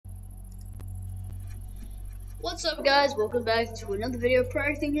What's up, guys? Welcome back to another video of Pro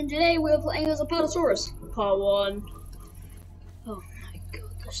Extinction. Today we are playing as apatosaurus, part 1. Oh my god,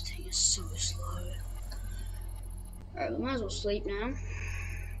 this thing is so slow. Alright, we might as well sleep now.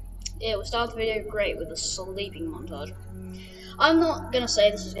 Yeah, we'll start the video great with a sleeping montage. I'm not gonna say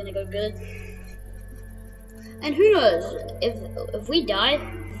this is gonna go good. And who knows, if we die,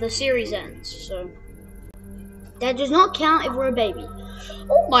 the series ends, so that does not count if we're a baby.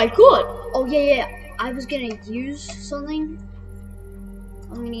 Oh my god! Oh yeah, I was gonna use something.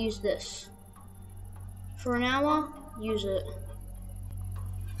 I'm gonna use this. For an hour, use it.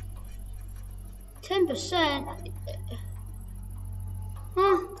 10%?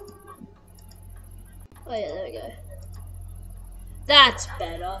 Huh? Oh yeah, there we go. That's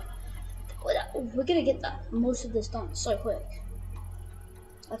better. We're gonna get most of this done so quick.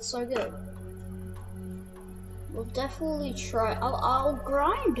 That's so good. We'll definitely try. I'll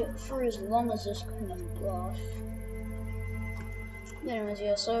grind for as long as this can last. Anyways,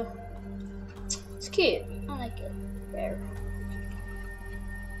 yeah, so it's cute. I like it. Rare.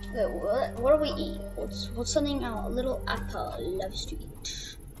 Wait, what do we eat? What's something our little Appa loves to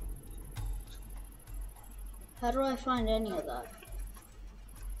eat? How do I find any of that?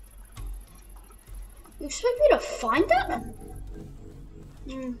 You expect me to find that?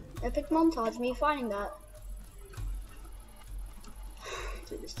 Epic montage, me finding that.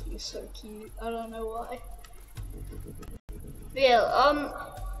 Dude, this thing is so cute. I don't know why. But yeah,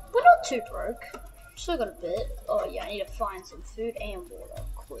 we're not too broke. Still got a bit. Oh yeah, I need to find some food and water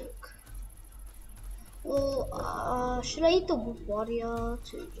quick. Well, should I eat the warrior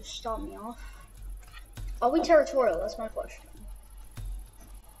to just start me off? Are we territorial? That's my question.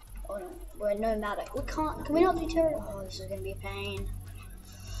 Oh no, we're nomadic. We can't. Can we not do territorial? Oh, this is gonna be a pain.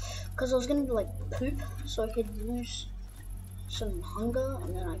 Cause I was gonna like poop, so I could lose some hunger,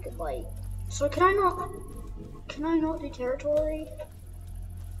 and then I could like. So can I not? Can I not do territory?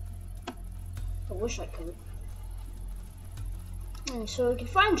 I wish I could. So we can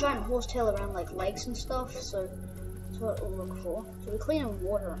find giant horsetail around like lakes and stuff. So that's what we'll look for. So we clean in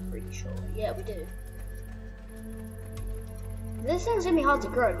water. I'm pretty sure. Yeah, we do. This thing's gonna be hard to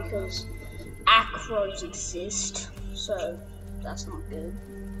grow because acros exist. So that's not good.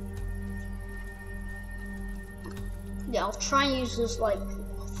 Yeah, I'll try and use this like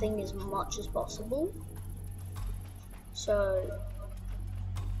thing as much as possible. So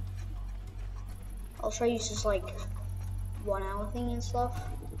I'll try to use this like 1 hour thing and stuff.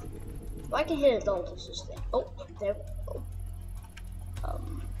 If I can hit adult as this thing. Oh, there. Oh.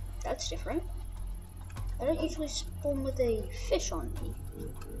 That's different. I don't usually spawn with a fish on me.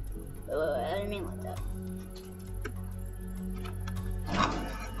 I didn't mean like that.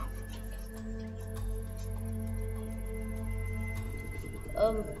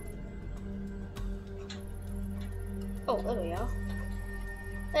 Oh, there we are.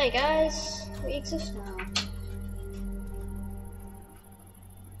 Hey guys, we exist now.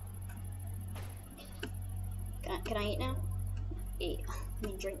 Can I eat now? Eat. I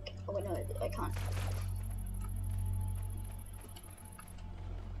mean drink. Oh wait, no, I can't.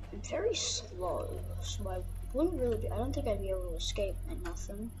 I'm very slow, so I wouldn't really I don't think I'd be able to escape and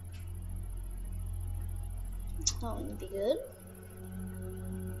nothing. That wouldn't be good.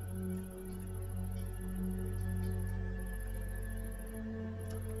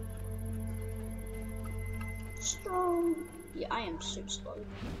 Strong. Yeah, I am super slow.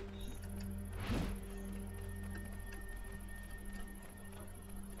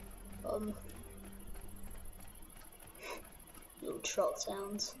 Little trout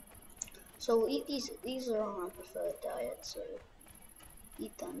sounds. So we'll eat these. These are on our preferred diet, so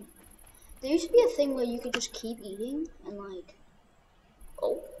eat them. There used to be a thing where you could just keep eating and like,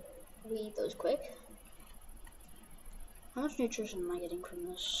 oh, we eat those quick. How much nutrition am I getting from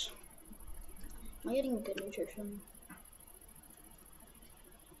this? Am I getting good nutrition?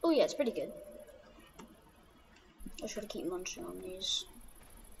 Oh yeah, it's pretty good. I should keep munching on these.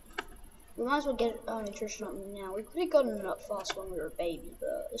 We might as well get our nutrition up now. We could have gotten it up fast when we were a baby,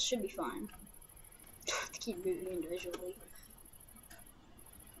 but it should be fine. Have to keep moving individually.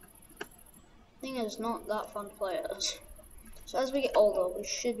 Thing is, not that fun to play as. So as we get older, we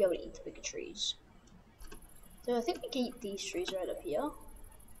should be able to eat the bigger trees. So I think we can eat these trees right up here.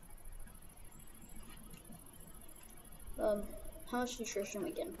 How much nutrition are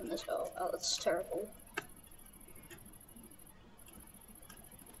we getting from this? Oh, that's terrible.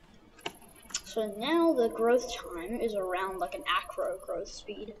 So now the growth time is around like an acro growth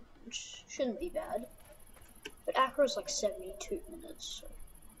speed, which shouldn't be bad. But acro is like 72 minutes. So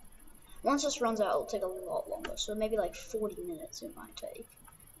once this runs out, it'll take a lot longer. So maybe like 40 minutes it might take.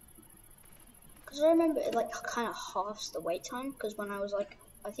 Because I remember it like kind of halves the wait time. Because when I was like,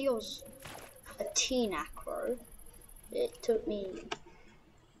 I think I was a teen acro, it took me,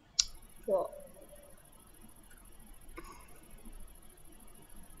 what,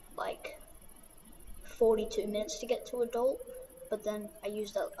 like 42 minutes to get to adult. But then I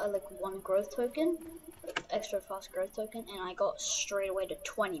used that like one growth token, like extra fast growth token, and I got straight away to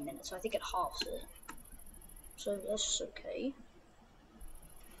 20 minutes. So I think it halves it. So that's okay.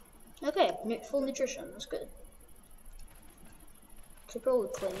 Okay, full nutrition, that's good. Typical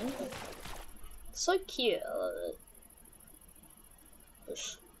clean. So cute, I love it.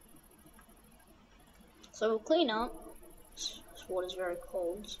 So we'll clean up. This water's very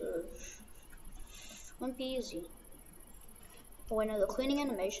cold, so it won't be easy. Oh, I know the cleaning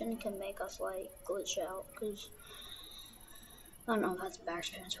animation can make us like glitch out, because I don't know if that's bad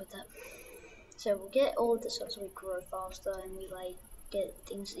experience with that. So we'll get all of this up so we grow faster and we like get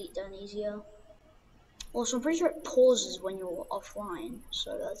things done easier. Also, I'm pretty sure it pauses when you're offline,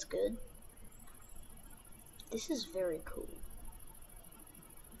 so that's good. This is very cool.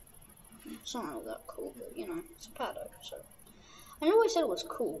 It's not all that cool, but you know, it's a Pado, so. I know I said it was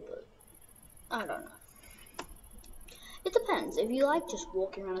cool, but I don't know. It depends. If you like just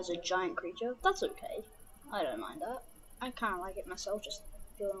walking around as a giant creature, that's okay. I don't mind that. I kind of like it myself, just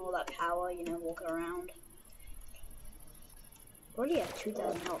feeling all that power, you know, walking around. Already have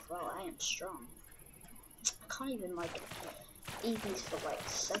 2,000 health. Wow, I am strong. I can't even like eat these for like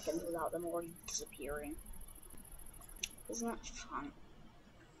seconds without them already disappearing. Isn't that fun?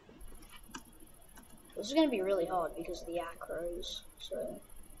 This is gonna be really hard because of the acros, so.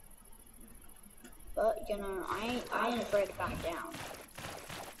 But you know, I ain't afraid to back down.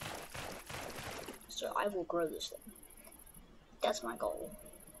 So I will grow this thing. That's my goal.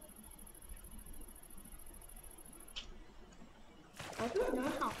 I don't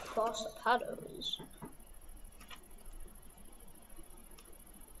know how fast a Pado is.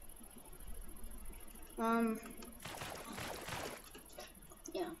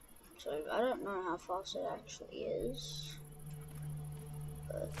 Yeah. So I don't know how fast it actually is.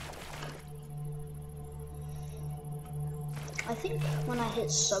 But I think when I hit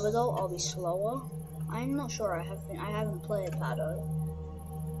subadult, I'll be slower. I'm not sure. I haven't played Pado.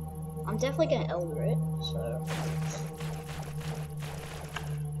 I'm definitely gonna elder it. So.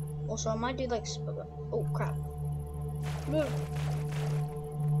 Also, I might do like. Oh crap! No.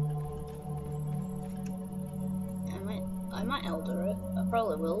 I might elder it. I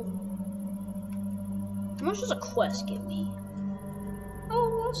probably will. How much does a quest give me?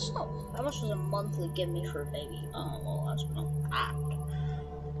 Oh, that's not. How much does a monthly give me for a baby? Oh, well, that's not bad.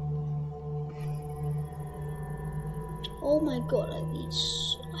 Oh my god, I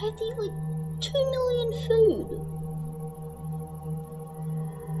have to eat like 2 million food.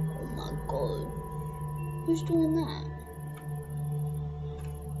 Oh my god. Who's doing that?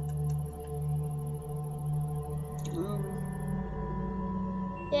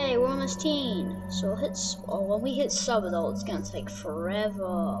 Yay, we're almost teen. So when we hit subadult, it's gonna take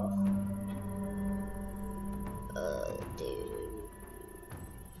forever. Dude,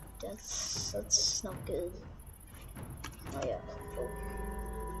 that's not good. Oh yeah. Oh.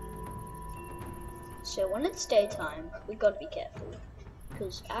 So when it's daytime, we gotta be careful,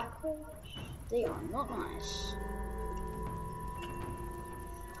 because acros, they are not nice.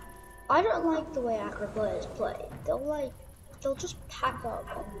 I don't like the way acro players play. They'll just pack up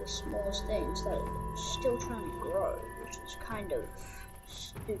on the smallest things that are still trying to grow, which is kind of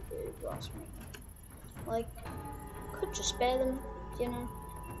stupid, if you ask me. Like, could just spare them, you know?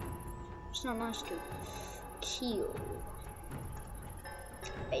 It's not nice to kill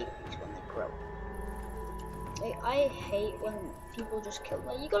babies when they grow. Like, I hate when people just kill them.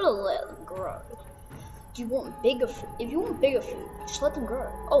 Like, you gotta let them grow. Do you want bigger food? If you want bigger food, just let them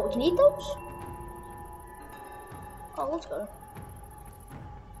grow. Oh, we can eat those? Oh, let's go.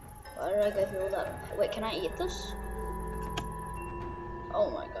 Why did I go through all that? Wait, can I eat this?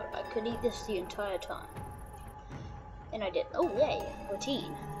 Oh my god, I could eat this the entire time. And I did. Oh, yay,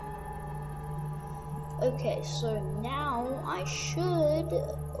 routine. Okay, so now I should.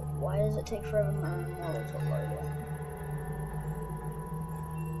 Why does it take forever for my model to load in?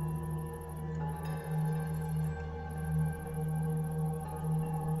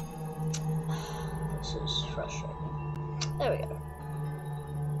 This is frustrating. There we go.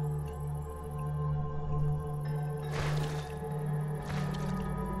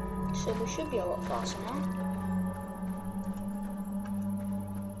 So we should be a lot faster now.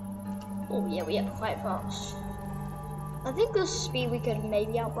 Oh yeah, we are quite fast. I think this speed we could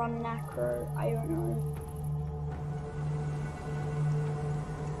maybe outrun an acro. I don't know.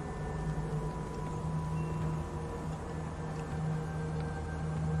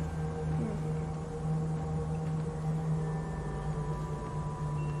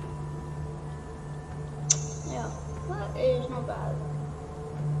 not bad.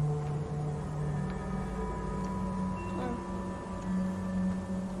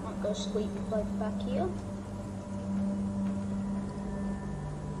 Might go sleep like back here.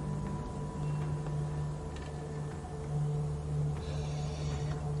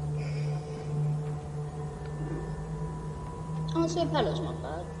 Honestly, a pedal's not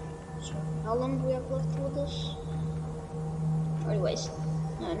bad. So, how long do we have left for this? Already wasted.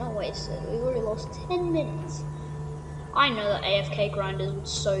 No, not wasted. We've already lost 10 minutes. I know that AFK grinders would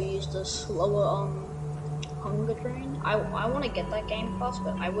so use the slower hunger drain. I want to get that game pass,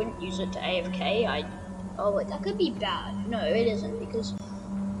 but I wouldn't use it to AFK. Oh wait, that could be bad. No, it isn't, because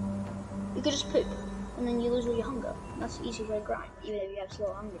you could just poop and then you lose all your hunger. And that's the easy way to grind, even if you have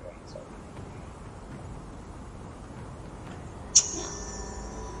slow hunger drain. So.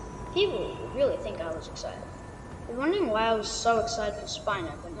 People really think I was excited. They're wondering why I was so excited for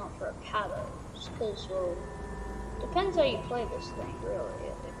Spino, but not for a Apado. Just because, well, depends how you play this thing, really.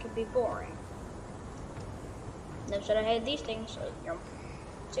 It could be boring. Never said I hated these things, so, you know.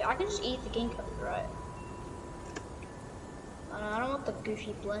 See, I can just eat the ginkgo, right? I don't want the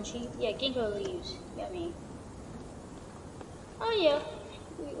goofy blenchy. Yeah, ginkgo leaves. Get me. Oh, yeah.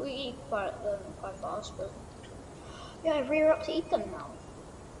 We eat quite fast, but... Yeah, I rear up to eat them now.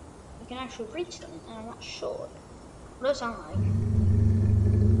 You can actually reach them, and I'm not sure. What does it sound like?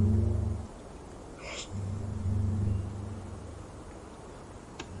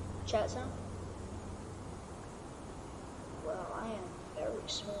 Chat sound? Well, I am very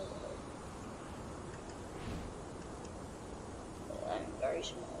small. I'm very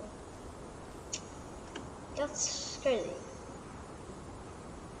small. That's crazy.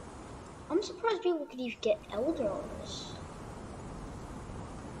 I'm surprised people could even get Elder on this.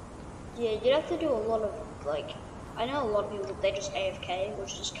 Yeah, you'd have to do a lot of, like, I know a lot of people, they just AFK,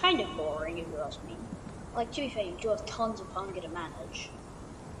 which is kind of boring if you ask me. Like, to be fair, you do have tons of hunger to manage.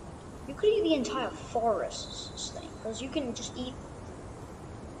 You could eat the entire forest, this thing, because you can just eat...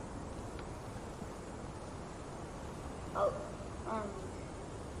 Oh,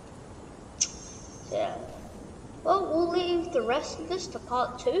 yeah. Well, we'll leave the rest of this to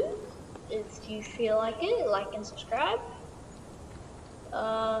part 2. If you feel like it, like and subscribe.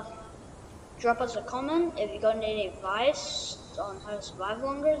 Drop us a comment if you got any advice on how to survive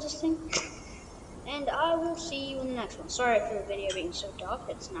longer as this thing. And I will see you in the next one. Sorry for the video being so dark,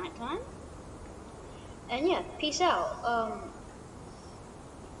 it's nighttime. And yeah, peace out.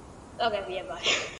 Okay, yeah, bye.